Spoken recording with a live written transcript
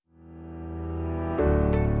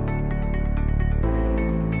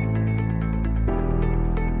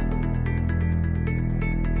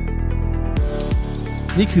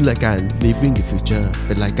นี่คือรายการ Living the Future เ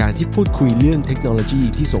ป็นรายการที่พูดคุยเรื่องเทคโนโลยี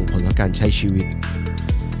ที่ส่งผลต่อการใช้ชีวิต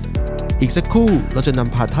อีกสักครู่เราจะน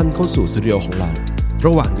ำพาท่านเข้าสู่สตูดิโอของเราร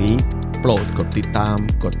ะหว่างนี้โปรดกดติดตาม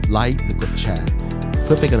กดไลค์หรือกดแชร์เ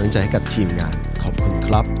พื่อเป็นกำลังใจให้กับทีมงานขอบคุณค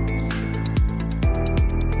รับ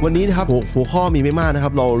วันนี้นะครับหัวข้อมีไม่มากนะครั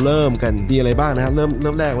บเราเริ่มกันมีอะไรบ้างนะครับเ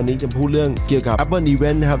ริ่มแรกวันนี้จะพูดเรื่องเกี่ยวกับ Apple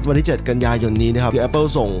Event นะครับวันที่7กันยายนนี้นะครับที่ Apple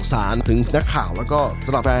ส่งสารถึงนักข่าวแล้วก็ส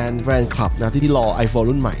ำหรับแฟนคลับนะที่รอ iPhone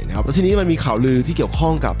รุ่นใหม่นะครับแล้วทีนี้มันมีข่าวลือที่เกี่ยวข้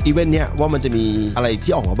องกับอีเวนต์เนี้ยว่ามันจะมีอะไร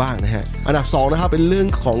ที่ออกมาบ้างนะฮะอันดับ2นะครับเป็นเรื่อง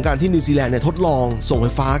ของการที่นิวซีแลนด์เนี่ยทดลองส่งไฟ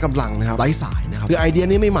ฟ้ากำลังนะครับไร้สายนะครับคือไอเดีย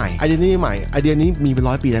นี้ไม่ใหม่ไอเดียนี้มีเป็น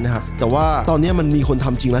100 ปีแล้วนะครับแต่ว่าตอนนี้มันมีคนท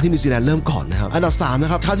ำจริงแล้วที่นิวซีแลนด์เริ่มก่อนนะครับอันดับ3น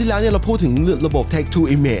ะครับคราวที่แล้วเนี่ยเราพูดถึงระบบ Text to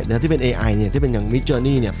Image นะที่เป็น AIเนี่ยที่เป็นอย่าง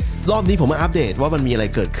Midjourney เนี่ยรอบนี้ผมมาอัปเดตว่ามันมีอะไร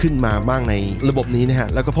เกิดขึ้นมาบ้างในระบบนี้นะฮะ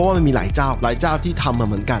แล้วก็เพราะว่ามันมีหลายเจ้าที่ทำมา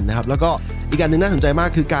เหมือนกันนะครับแล้วก็อีกอันนึงน่าสนใจมาก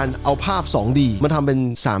คือการเอาภาพ 2D มาทำเป็น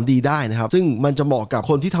 3D ได้นะครับซึ่งมันจะเหมาะกับ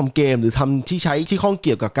คนที่ทำเกมหรือทำที่ใช้ที่ข้องเ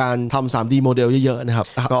กี่ยวกับการทำ 3D โมเดลเยอะๆนะครับ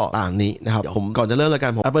ก็ตามนี้นะครับผมก่อนจะเริ่มรายกา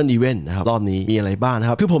รผม Apple Event นะครับรอบนี้มีอะไรบ้างนะ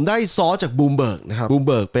ครับคือผมได้ซอสจาก Bloomberg นะครับ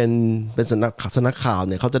Bloomberg เป็นสำนักข่าวเ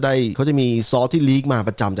นี่ยเขาจะมีซอสที่ลีกมาป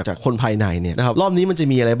ระจำจากคนภายในเนี่ยนะครับรอบนี้มันจะ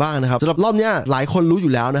มีอะไรบ้างนะครับสำหรับรอบนี้หลายคนรู้อ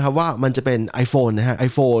ยู่แล้วนะครับว่ามันจะเป็น iPhone นะฮะ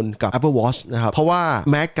iPhone กับ Apple Watch นะครับเพราะว่า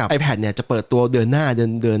Mac กับ iPad เนี่ยจะเปิดตัวเดือนหน้าเ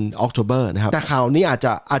ดือน October นะครับแต่ข่าวนี้อาจ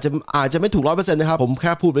จะไม่ถูก 100% นะครับผมแ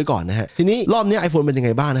ค่พูดไว้ก่อนนะฮะทีนี้รอบนี้ iPhone เป็นยังไง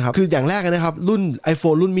บ้างนะครับคืออย่างแรกนะครับรุ่น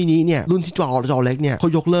iPhone รุ่นมินิเนี่ยรุ่นที่จอเล็กเนี่ยเขา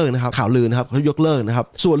ยกเลิกนะครับข่าวลือนะครับเขายกเลิกนะครับ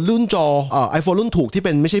ส่วนรุ่นจอiPhone รุ่นถูกที่เ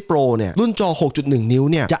ป็นไม่ใช่ Pro เนี่ยรุ่นจอ 6.1 นิ้ว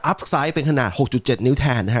เนี่ยจะอัพไซส์เป็นขนาด 6.7 นิ้วแท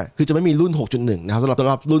นนะฮะคือจะไม่มีรุ่น 6.1 นะครับสำห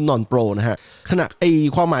รับรุ่น Non Pro นะฮะขนาด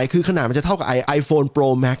ความหมายคือขนาดมันจะเท่ากับ iPhone Pro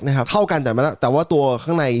Max นะครับเท่ากันแต่ว่าตัวข้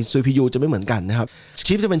างใน CPU จะไม่เหมือนกันนะครับ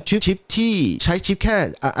ชิปจะเป็นชิปที่ใช้ชิปแค่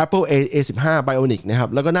Apple A15 Bionic นะครับ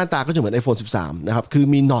แล้วก็หน้าตาก็จะเหมือน iPhone 13 นะครับคือ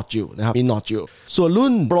มี Notch อยู่นะครับมี Notch อยู่ส่วนรุ่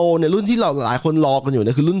น Pro เนี่ยรุ่นที่เราหลายคนรอกันอยู่เ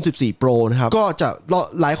นี่ยคือรุ่น14 Pro นะครับก็จะ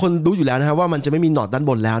หลายคนรู้อยู่แล้วนะครับว่ามันจะไม่มี Notch ด้าน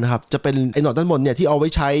บนแล้วนะครับจะเป็นไอ้ Notch ด้านบนเนี่ยที่เอาไว้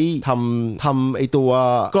ใช้ทำไอ้ตัว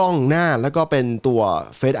กล้องหน้าแล้วก็เป็นตัว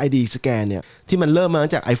Face ID สแกนเนี่ยที่มันเริ่มมา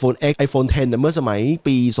จาก iPhone X iPhone 10 เมื่อสมัย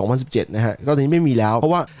ปี 2017 นะฮะก็ตอนนี้ไม่มีแล้วเพรา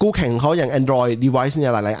ะว่าคู่แข่งเขาอย่าง Android device เนี่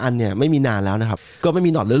ยหลายๆอันเนี่ยไม่มีนานแล้วนะครับก็ไม่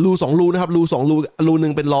มีน็อตหรือรู2รูนะครับรูนึ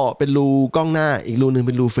งเป็นรูกล้องหน้าอีกรูนึงเ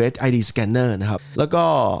ป็นรู Face ID Scanner นะครับแล้วก็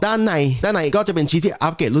ด้านในก็จะเป็นชิปที่อั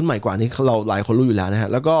ปเกรดรุ่นใหม่กว่านี้เราหลายคนรู้อยู่แล้วนะฮะ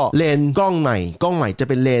แล้วก็เลนกล้องใหม่จะ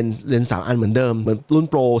เป็นเลน3อันเหมือนเดิมเหมือนรุ่น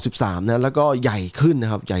Pro 13 นะแล้วก็ใหญ่ขึ้นน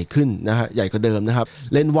ะครับใหญ่ขึ้นนะฮะใหญ่กว่าเดิมนะครับ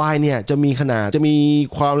เลนส์ wide เนี่ยจะมี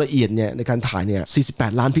ความละเอียดเนี่ยในการถ่ายเนี่ย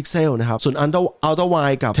48 ล้านพิกเซลนะครับส่วน ultra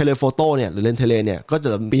wide กับ telephoto เนี่ยหรือเลนส์เทเลเนี่ยก็จ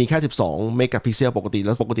ะมีแค่12เมกะพิกเซลปกติ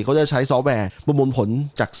เขาจะใช้ซอฟต์แวร์ประมวลผล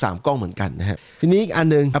จาก3กล้องเหมือนกันนะฮะทีนี้อีกอัน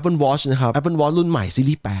นึง Apple Watch นะครับ Apple Watch รุ่นใหม่ซี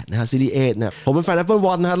รีส์8นะฮะซีรีส์8นะผมเป็นแฟน Apple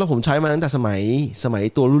Watch นะครับแล้วผมใช้มาตั้งแต่สมัย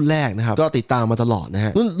ตัวรุ่นแรกนะครับก็ติดตามมาตลอดนะฮ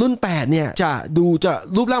ะรุ่น8เนี่ยจะ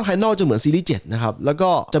รูปร่างภายนอกจะเหมือนซีรีส์7นะครับแล้วก็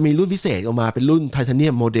จะมีรุ่นพิเศษออกมาเป็นรุ่นไทเทเนี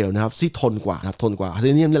ยมโมเดลนะครับที่ทนกว่าไทเ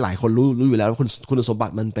ทเนียมหลายคนรู้อยู่แล้วคุณสมบั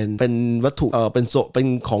ติมันเป็นวัตถุเป็น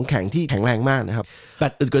ของแข็งที่แข็งแรงมากนะครับแบ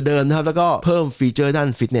ตอึดกว่าเดิมนะครับแล้วก็เพิ่มฟีเจอร์ด้าน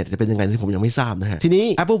ฟิตเนสจะเป็นยังไงที่ผมยังไม่ทราบนะฮะทีนี้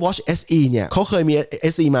Apple Watch SE เนี่ยเขาเคยมี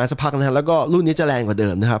SE มาสักพักนะฮะแล้วก็รุ่นนี้จะแรงกว่าเดิ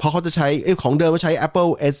มนะครับเพราะเขาจะใช้ของเดิมเขาใช้ Apple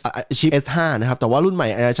Chip S5 นะครับแต่ว่ารุ่นใหม่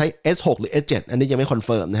ใช้ S6 หรือ S7 อันนี้ยังไม่คอนเ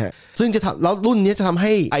ฟิร์มนะฮะซึ่งแล้วรุ่นนี้จะทำใ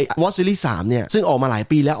ห้ Watch Series 3เนี่ยซึ่งออกมาหลาย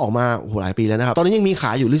ปีแล้วหลายปีแล้วนะครับตอนนี้ยังมีข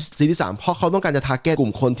ายอยู่ซีรีส์3เพราะเขาต้องการจะ target กลุ่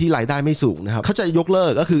มคนที่รายได้ไม่สูงนะครับเขาจะยกเลิ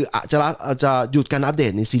กก็คือจะหยุดการอัปเด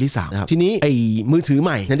ตในซีรีส์3นะครับทีนี้มือถือใ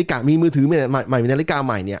หม่นาฬิกามีมือถือใหม่นาฬิกาใ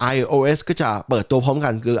หม่เนี่ย iOS ก็จะเปิดตัวพร้อมกั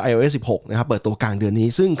นคือ iOS 16นะครับเปิดตัวกลางเดือนนี้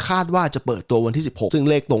ซึ่งคาดว่าจะเปิดตัววันที่16ซึ่ง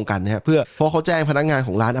เลขตรงกันนะฮะเพราะเขาแจ้งพนักงานข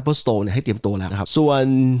องร้าน Apple Store เนี่ยให้เตรียมตัวแล้วนะครับส่วน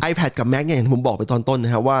iPad กับ Mac เนี่ยอย่างที่ผมบอกไปตอนต้นน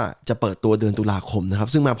ะครับว่าจะเปิดตัวเดือนตุลาคมนะครับ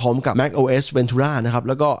ซึ่งมาพร้อมกับ macOS Ventura นะครับ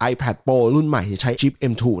แล้วก็ iPad Pro รุ่นใหม่ที่ใช้ชิป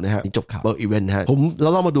M2 นะฮะจบข่าวอีเวนต์นะฮะแล้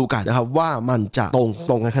วเรามาดูกันนะครับว่ามันจะ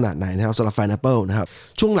ตรงกันขนาดไหนนะครับสำหรับแฟน Apple นะครับ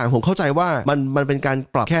ช่วงหลังผมเข้าใจว่ามันเป็นการ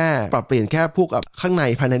ปรับเปลี่ยนแค่พวกข้างใน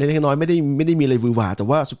ภายในเล็กน้อยไม่ได้มีอะไรวือหวาแต่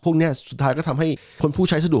ว่าพวกเนี้ยสุดท้ายก็ทำให้คนผู้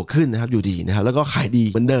ใช้สะดวกขึ้นนะครับอยู่ดีนะครับแล้วก็ขายดี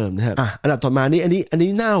เหมือนเดิมนะครับอันดับต่อมานี่อันนี้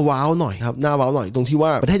น่าว้าวหน่อยครับน่าว้าวหน่อยตรงที่ว่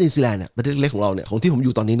าประเทศนิวซีแลนด์เนี่ยประเทศเล็กของเราเนี่ยของที่ผมอ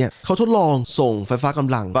ยู่ตอนนี้เนี่ยเขาทดลองส่งไฟฟ้าก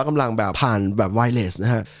ำลังแบบผ่านแบบไวเลสน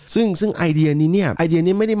ะฮะซึ่งไอเดียนี้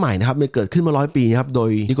ไม่ได้ใหม่นะครับมันเกิดขึ้นมา100 ปีครับโด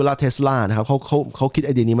ยนิโคลัสเทสลานะครับเขาคิดไอ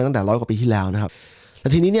เดียนี้มาตั้งแต่100 กว่าปีที่แล้วนะครับ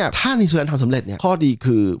แต่ทีนี้เนี่ยถ้านิวซีแลนด์ทำสำเร็จเนี่ยข้อดี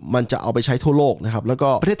คือมันจะเอาไปใช้ทั่วโลกนะครับแล้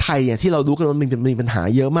วก็ประเทศไทยเนี่ยที่เรารู้กันว่ามีปัญห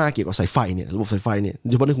าเยอะมากเกี่ยวกับสายไฟเนี่ยระบบสายไฟเนี่ยโ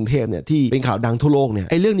ดยเฉพาะในกรุงเทพเนี่ยที่เป็นข่าวดังทั่วโลกเนี่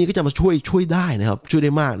ยไอ้เรื่องนี้ก็จะมาช่วยได้นะครับช่วย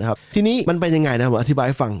ได้มากนะครับทีนี้มันเป็นยังไงนะผมอธิบา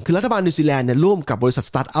ยให้ฟังคือรัฐบาลนิวซีแลนด์เนี่ยร่วมกับบริษัท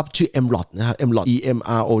สตาร์ทอัพชื่อ MROD นะครับ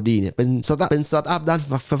EMROD เนี่ยเป็นสตาร์ทอัพด้าน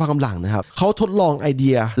ไฟฟ้ากำลังนะครับเขาทดลองไอ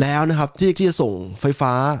เดียแล้วนะครับที่จะส่งไฟฟ้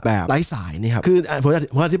าแบบไร้สายนี่ครับคือ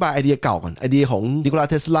ผมอธิบายไอเดียเก่าก่อนไอเดียของนิโคลัส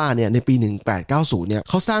เทสลาเนี่ยในปี1890เนี่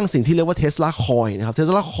ยเขาสร้างสิ่งที่เรียกว่า Tesla Coil นะครับ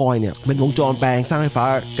Tesla Coil เนี่ยเป็นวงจรแปลงสร้างไฟฟ้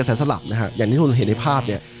ากระแสสลับนะฮะอย่างที่ทุกคนเห็นในภาพ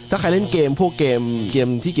เนี่ยถ้าใครเล่นเกมพวกเ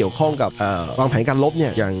กมที่เกี่ยวข้องกับวางแผนการลบเ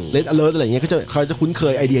นี่ยอย่าง Red Alert อะไรเงี้ยเขาจะคุ้น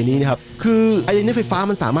เคยไอเดียนี้นะครับคือไอเดียนี้ไฟฟ้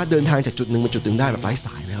ามันสามารถเดินทางจากจุดหนึ่งไปจุดหนึ่งได้แบบไร้ส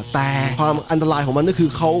ายนะครับแต่ความอันตรายของมันก็คื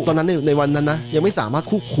อเขาตอนนั้นในวันนั้นนะยังไม่สามารถ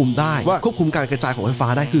ควบคุมได้ว่าควบคุมการกระจายของไฟฟ้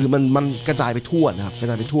าได้คือมันกระจายไปทั่วนะครับกร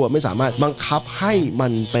ะจายไปทั่วไม่สามารถบังคับให้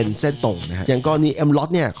มันเป็นเส้นตรงนะฮะอย่างกรณี MROD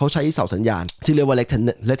เนี่ยเขาใช้เสาสัญญาณที่เรียกว่า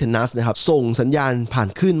Retenus นะครับส่งสัญญาณผ่า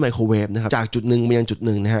นคลื่นไมโครเวฟนะครับจากจุดหนึ่งไปยังจุดห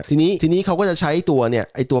นึ่งนะฮะทีนี้เขาก็จะใช้ตัวเนี่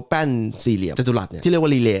ยไอตัวแป้นจัตุรัสเนี่ยที่เรียกว่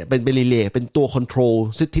ารีเลย์เป็นรีเลย์เป็นตัวคอนโทร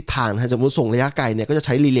ลทิศทางนะฮะสมมติส่งระยะไกลเนี่ยก็จะใ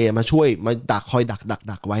ช้รีเลย์มาช่วยมาคอ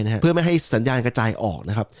ยดักไว้นะฮะเพื่อไม่ให้สัญญาณกระจายออ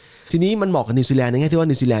กนะครับทีนี้มันเหมาะกับนิวซีแลนด์ในแง่ที่ว่า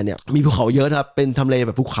นิวซีแลนด์เนี่ยมีภูเขาเยอะครับเป็นทำเล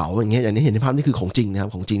แบบภูเขาอย่างเงี้ยอย่างที่เห็นในภาพนี่คือของจริงนะครับ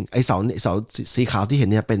ของจริงไอเสาสีขาวที่เห็น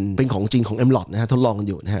เนี่ยเป็นของจริงของ MROD นะฮะทดลองกัน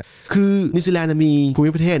อยู่นะฮะคือนิวซีแล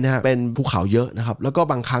นด์มีภูมิประเทศนะฮะเป็นภูเขาเยอะนะครับแล้วก็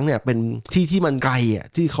บางครั้งเนี่ยเป็นที่มันไกลอ่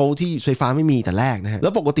ะที่ไฟฟ้าไม่มีแต่แรกนะฮะ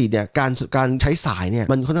แล้วปกติเนี่ยการใช้สายเนี่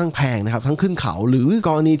ยมันค่อนข้างแพงนะครับทั้งขึ้นเขาหรือ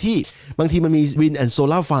กรณีที่บางทีมันมี Wind and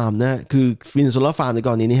Solar Farm นะคือ Wind and Solar Farm ใน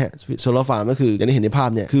กรณีนี้ฮะ Solar Farm ก็คืออย่างที่เห็นในภ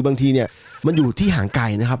าพเนี่ยคือบางทีเนี่ยมันอยู่ที่ห่างไก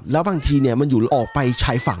ลนะครับแล้วบางทีเนี่ยมันอยู่ออกไปช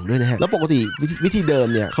ายฝั่งด้วยนะฮะแล้วปกติวิธีเดิม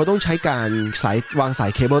เนี่ยเขาต้องใช้การวางส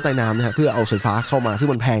ายเคเบิลใต้น้ำนะฮะเพื่อเอาไฟฟ้าเข้ามาซึ่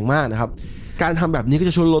งมันแพงมากนะครับการทำแบบ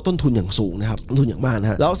นี้ก็จะช่วยลดต้นทุนอย่างสูงนะครับต้นทุนอย่างมากน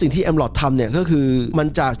ะฮะแล้วสิ่งที่ MROD ทำเนี่ยก็คือมั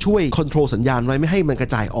นจะช่วยควบคุมสัญญาณไว้ไม่ให้มันกระ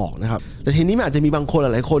จายออกนะครับแต่ทีนี้มันอาจจะมีบางคนห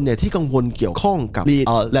ลายคนเนี่ยที่กังวลเกี่ยวข้องกับ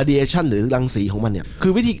radiation หรือรังสีของมันเนี่ย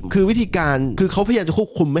คือวิธีการคือเขาพยายามจะคว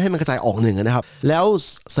บคุมไม่ให้มันกระจายออกหนึ่งนะครับแล้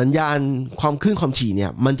วสัญญาณความคลื่นความถี่เ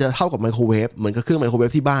นี่ยมันจะเท่ากับไมโครเวฟเหมือนกับเครื่องไมโครเ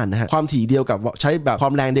วฟที่บ้านนะฮะความถี่เดียวกับใช้แบบคว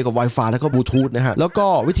ามแรงเดียวกับ Wi-Fi แล้วก็บลูทูธนะฮะแล้วก็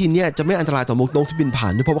วิธีนี้จะไม่อันตรายต่อนกที่บินผ่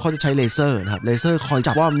านด้วยเพราะว่าเขาจะใช้เลเซอร์นะครับเลเซอร์คอ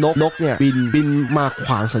ยจับว่านกเนี่ยบินมาข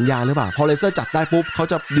วางสัญญาณหรือเปล่าพอเลเซอร์จับได้ปุ๊บเขา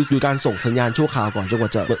จะดูการส่งสัญญาณชั่วคราวก่อนจนกว่า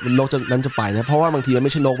นกนั้นจะไปนะเพราะว่าบางทีมัน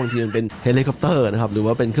ไม่ใช่นกบางทีมันเป็นเฮลิคอปเตอร์นะครับหรือ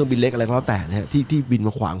ว่าเป็นเครื่องบินเล็กอะไรก็แล้วแต่นะฮะที่บิน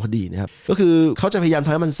มาขวางพอดีนะครับก็คือเขาจะพยายาม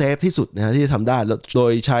ทำให้มันเซฟที่สุดนะฮะที่จะทำได้โ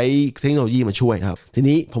ดยใช้เทคโนโลยีมาช่วยครับที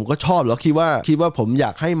นี้ผมก็ชอบแล้วคิดว่าผมอย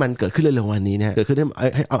ากให้มันเกิดขึ้นเร็วๆวันนี้นะฮะเกิดขึ้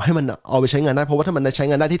นให้มันเอาไปใช้งานได้เพราะว่าถ้ามันใช้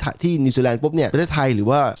งานได้ที่นิวซีแลนด์ปุ๊บเนี่ยประเทศไทยหรื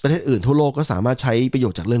อว่าประเทศอื่นทั่วโลกก็สามารถใช้ประโ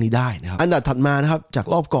ยชน์จากเรื่องนี้ได้นะครับอันดับถัดมานะครับจา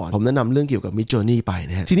กรอบก่อนผมแนะนำเรื่องเกี่ยวกับ Midjourney ไป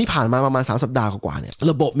นะฮะทีนี้ผ่านมาประมาณ3 สัปดาห์กว่าเนี่ย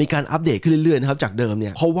ระบบมีการอัปเดตขึ้นเรื่อยๆนะครับจากเดิมเ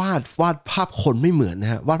นี่ยเพราะวาดภาพคนไม่เหมือนนะ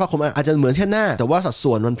ฮะวาดภาพคนอาจจะเหมือนแค่หน้าแต่ว่าสั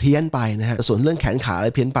ดส่วนมันเพี้ยนไปนะฮะส่วนเรื่องแขนขาอะไ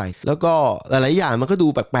รเพี้ยนไปแล้วก็หลายๆอย่างมันก็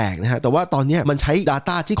ดูแปลกๆนะฮะแต่ว่าตอนนี้มันใช้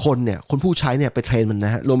data ที่คนผู้ใช้เนี่ยไปเทรนมันน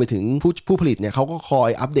ะฮะรวมไปถึงผู้ผลิตเนี่ยเขาก็คอ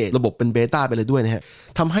ยอัปเดตระบบเป็นเบต้าไปเลยด้วยนะฮ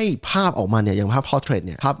ะทำให้ภาพออกมาเนี่ยอย่างภาพ portrait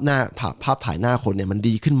เนี่ยภาพถ่ายหน้าคนเนี่ยมัน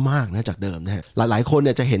ดีขึ้นมากนะจากเดิมนะฮะหลายๆคนเ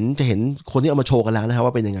นี่ยจะเห็นคนที่เอามาโชว์กันแล้วนะฮ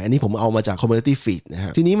ะว่าเป็นยังไงอันนี้ผมเอามาจาก community feed นะ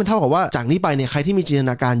ฮะทีนี้มันเท่ากับว่าจากนี้ไปเนี่ยใครที่มีจิน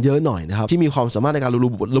ตนาการเยอะหน่อยนะครับที่มีความสามารถในกา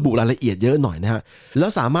รระบุรายละเอียดเยอะหน่อยนะฮะแล้ว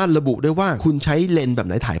สามารถระบุได้ว่าคุณใช้เลนส์แบบ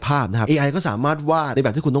ไหนถ่ายภาพนะครับ AI ก็สามารถวาดในแ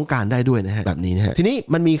บบที่คุณต้องการได้ด้วยนะฮะแบบนี้นะฮะที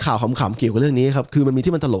นี้มันมีข่าวขำๆเกี่ยวกับเรื่องนี้ครับคือมั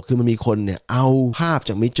นมีที่มันตลกคือมันมีคนเนี่ยเอาภา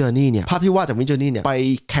พจาก Midjourney เนี่ยภาพที่วาดจาก Midjourney เนี่ยไ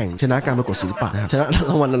ปแข่งชนะการประกวดศิลปะนะครับชน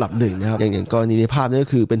ะรางวัลระดับ1นะครับอย่างกรณีในภาพ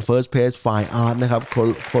นี้ก็คือเป็น First Place Fine Art นะครับ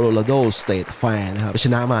Colorado State Fair นะครับ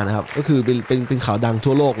ชนะมานะครับก็คือเป็นข่าวดั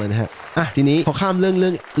งทั่วโลกเลยนะฮะทีนี้พอข้ามเรื่อง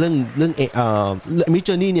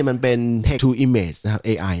Midjourney เนี่ยมันเป็น text to image นะครับ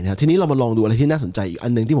AI นะครับทีนี้เรามาลองดูอะไรที่น่าสนใจอีก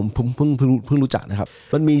อันนึงที่ผมเพิ่งรู้จักนะครับ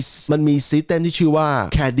มันมีซิสเต็มที่ชื่อว่า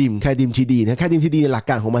CAD-DIM TD นะ CAD-DIM TD หลัก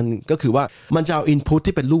การของมันก็คือว่ามันจะเอา input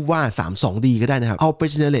ที่เป็นรูปวาด 2D ก็ได้นะครับเอาไป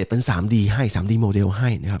generate เป็น 3D ให้ 3D model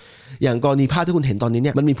ให้นะครับอย่างกรณีภาพที่คุณเห็นตอนนี้เ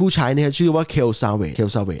นี่ยมันมีผู้ใช้นะฮะชื่อว่าเคลซาเ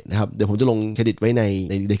วตนะครับเดี๋ยวผมจะลงเครดิตไว้ใน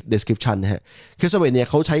description นะฮะเคลซาเวตเนี่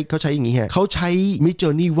ยเขาใช้อย่างงี้ฮะเขาใช้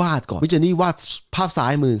Midjourney วาดก่อน Midjourney วาดภาพซ้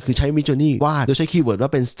ายมือคือใช้ Midjourney วาดโดยใช้คีย์เวิร์ดว่า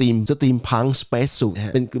เป็น steampunk space suit นะ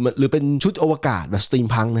ฮะหรือเป็นชุดอวกาศแบบ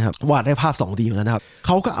steampunk นะครับวาดได้ภาพ 2D อยู่แล้วนะครับเข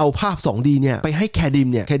าก็เอาภาพ 2D เนี่ยไปให้ CAD-DIM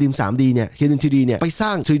 3D เนี่ย CAD-DIM 3D เนี่ยไปสร้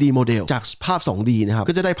าง 3D โมเดลจากภาพ 2D นะครับ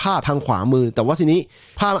ก็จะได้ภาพทางขวามือแต่ว่าทีนี้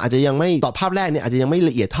ภาพอาจจะยังไม่ต่อภาพแรกเนี่ยอาจจะยัง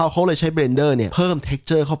ไม่ละเอียดเท่าเขา เลยใช้ Blender เนี่ยเพิ่ม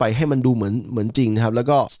texture เข้าไปให้มันดูเหมือนจริงนะครับแล้ว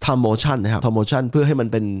ก็ทำ motion นะครับทำ motion เพื่อให้มัน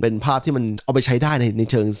เป็นภาพที่มันเอาไปใช้ได้ใน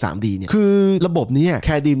เชิง 3D เนี่ยคือระบบนี้แค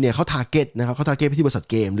ดิมเนี่ยเขา target นะครับเขา target ไปที่บริษัท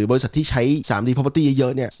เกมหรือบริษัทที่ใช้ 3D property เยอ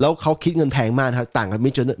ะๆเนี่ยแล้วเขาคิดเงินแพงมากนะครับต่างกับ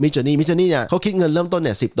Midjourney เนี่ยเขาคิดเงินเริ่มต้นเ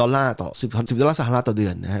นี่ย$10ต่อ$10สหรัฐต่อเดื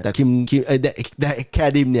อนนะฮะแต่แค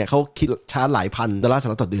ดิมเนี่ยเขาคิดชาร์จหลายพัน$สห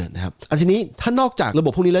รัฐต่อเดือนนะครับทีนี้ถ้านอกจากระบ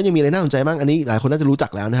บพวกนี้แล้วยังมีอะไรน่าสนใจบ้างอันนี้หลายคนน่าจะรู้จั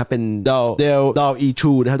กแล้วนะครับเป็น DALL-E2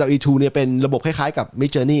 นะครับ DALL-E2 เนี่ยเป็นระบบคล้ายๆกับ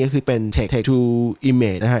Midjourney ก็คือเป็น text to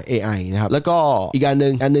image นะฮะ AI นะครับแล้วก็อีกอัน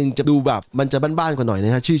นึงจะดูแบบมันจะบ้านๆกว่าหน่อยน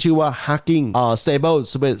ะฮะชื่อว่า Hugging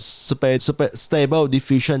Stable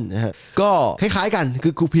Diffusion นะฮะก็คล้ายๆกันคื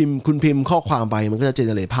อคุณพิมพ์ข้อความไปมันก็จะเจเ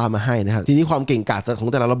นเรตภาพมาให้นะครับทีนี้ความเก่งกาจของ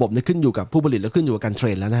แต่ละระบบเนี่ยขึ้นอยู่กับผู้ผลิตแล้วขึ้นอยู่กับการเทร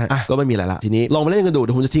นแล้วนะฮะก็ไม่มีอะไรละทีนี้ลองมาเล่นกันดูเ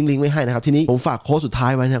ดี๋ยวผมจะทิ้งลิงก์ไว้ให้นะครับทีนี้ผมฝากโค้ดสุดท้า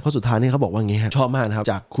ยไว้นะครับโค้ดสุดท้ายนี่เขาบอกว่าไงฮะชอบมากนะครับ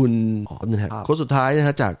จากคุณนะฮะโค้ดสุดท้ายนะฮ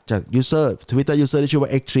ะจาก user Twitter user ที่ชื่อว่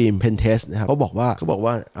า Extreme Pentest นะครับเขาบอกว่าเขาบ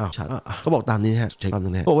อกตามนี้ฮะเช็คตาม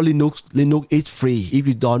นี้บอกว่า Linux is free if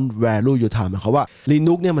you don't value your time เขาว่า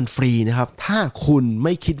Linux เนี่ยมันฟรีนะครับถ้าคุณไ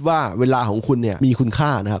ม่คิดว่าเวลาของคุณเนี่ยมีคุณค่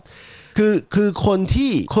านะครับคือคน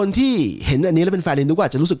ที่เห็นอันนี้แล้วเป็นแฟน Linux ก็อ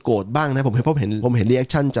าจจะรู้สึกโกรธบ้างนะผมเห็นรีแอค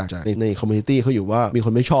ชั่นจากในคอมมูนิตี้เขาอยู่ว่ามีค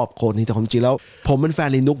นไม่ชอบโค้ดนี้แต่ความจริงแล้วผมเป็นแฟน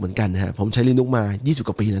Linux เหมือนกันนะฮะผมใช้ Linux มา20ก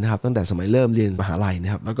ว่าปีแล้วนะครับตั้งแต่สมัยเริ่มเรียนมหาลัยน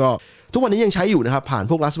ะครับแล้วก็ทุกวันนี้ยังใช้อยู่นะครับผ่าน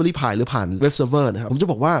พวก Raspberry Pi หรือผ่านเว็บเซิร์ฟเวอร์นะครับผมจะ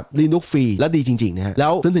บอกว่า Linux ฟรีและดีจริงๆนะฮะแล้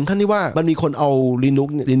วถึงขั้นที่ว่ามันมีคนเอา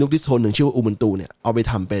Linux distro หนึ่งชื่อว่า Ubuntu เนี่ยเอาไป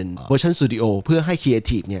ทำเป็นเวอร์ชัน Studio เพื่อให้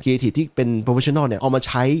Creative ที่เป็น Professional เนี่ยเอามา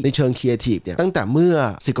ใช้ในเชิง Creative เนี่ยตั้งแต่เมื่อ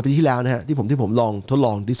10กว่าปีที่แล้วนะฮะที่ผมลองทดล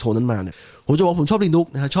อง distro นั้นมาเนี่ยผมจะบอกผมชอบ Linux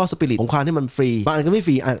นะฮะชอบสปิริตของความที่มันฟรีบางอันก็ไม่ฟ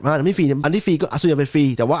รีบางอันไม่ฟรีอันที่ฟรีก็ส่วนใหญ่เป็นฟรี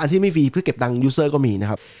แต่ว่าอันที่ไม่ฟรีเพื่อเก็บตังค์ user ก็มีน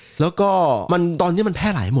ะครับแล้วก็มันตอนนี้มันแพร่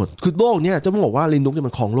หลายหมดคือโลกเนี่ยจะบอกว่า Linux เนี่ย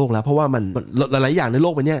มันครองโลกแล้วเพราะว่ามันหลายๆอย่างในโล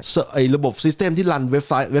กใบนี้ไอ้ระบบซิสเต็มที่รันเว็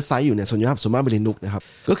บไซต์อยู่เนี่ยส่วนมากเป็น Linux นะครับ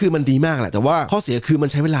ก็คือมันดีมากแหละแต่ว่าข้อเสียคือมัน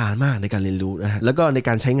ใช้เวลามากในการเรียนรู้นะฮะแล้วก็ในก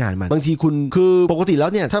ารใช้งานมันบางทีคุณคือปกติแล้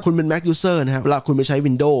วเนี่ยถ้าคุณเป็น Mac user นะครับเวลาคุณไปใช้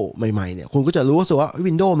Windows ใหม่ๆเนี่ยคุณก็จะรู้ว่า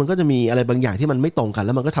Windows มันก็จะมีอะไรบางอย่างที่มันไม่ตรงกันแ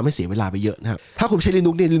ล้วมันก็ทำให้เสียเวลาไปเยอะนะครับถ้าคุณใช้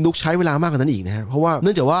Linux เนี่ย Linux ใช้เวลามากกว่านั้นอีกนะฮะเพราะว่าเ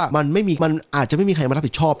นื่องจากว่ามันอาจจะไม่มีใครมารับ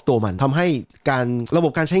ผิดชอบตัวมันทำให้การระบ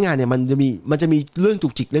บการใช้งานเนี่ยมันจะมีเรื่องจุ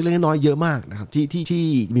กจิกเล็กๆน้อยๆเยอะมากนะครับที่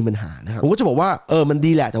มีปัญหานะครับผมก็จะบอกว่ามัน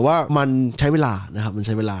ดีแหละแต่ว่ามันใช้เวลานะครับมันใ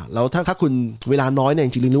ช้เวลาแล้วถ้าคุณเวลาน้อยเนี่ยจ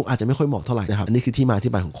ริงๆ Linux อาจจะไม่ค่อยเหมาะเท่าไหร่นะครับอันนี้คือที่มา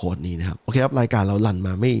ที่ไปของโค้ดนี้นะครับโอเคครับรายการเรารันม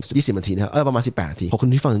าไม่20นาทีนะครับประมาณ18นาทีขอบคุ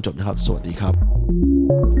ณที่ฟังจนจบนะครับสวัสดีครับ